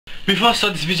Before I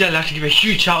start this video, I'd like to give a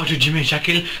huge shout out to Jimmy and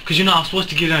Shakil, because you know I was supposed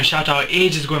to give them a shout out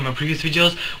ages ago in my previous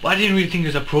videos, but I didn't really think it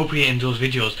was appropriate in those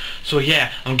videos. So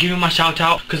yeah, I'm giving my shout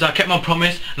out because I kept my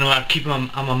promise, and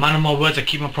I'm a man of my words. I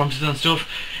keep my promises and stuff.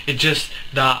 It's just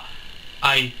that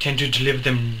I tend to deliver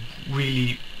them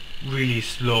really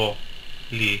slowly.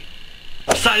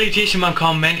 Salutation man,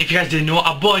 comment. If you guys didn't know,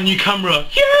 I bought a new camera.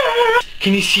 Yeah!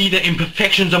 Can you see the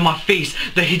imperfections on my face,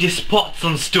 the hidden spots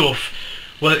and stuff?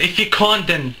 Well, if you can't,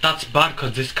 then that's bad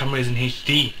because this camera is in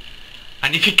HD.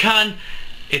 And if you can,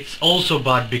 it's also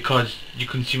bad because you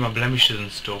can see my blemishes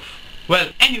and stuff. Well,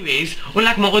 anyways,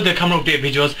 unlike my other camera update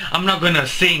videos, I'm not gonna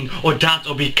sing or dance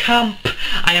or be camp.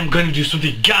 I am gonna do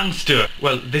something gangster.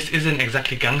 Well, this isn't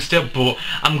exactly gangster, but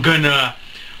I'm gonna...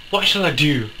 What shall I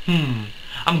do?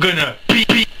 I'm gonna beat.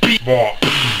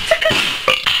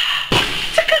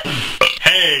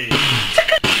 Hey!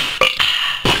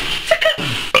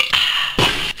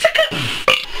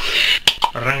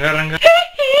 Ranga.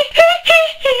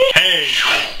 Hey!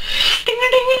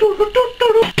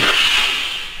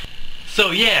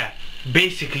 So yeah,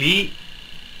 basically,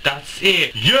 that's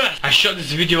it. Yes! I shot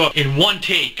this video in one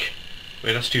take.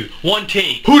 Wait, that's two. One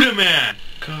take. Who the man?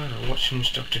 God, I watch so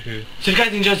much Doctor Who. So if you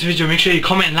guys enjoyed this video, make sure you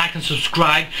comment, like and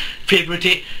subscribe. Favorite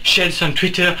it. Share this on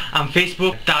Twitter and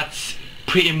Facebook. That's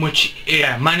pretty much it.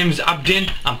 Yeah, my name is Abdin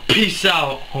and peace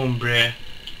out, hombre.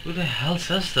 Who the hell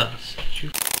says that?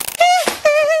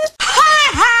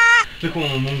 Look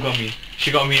what my mum got me. She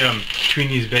got me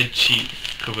Tweeny's bed sheet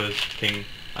covers thing.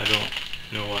 I don't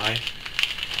know why.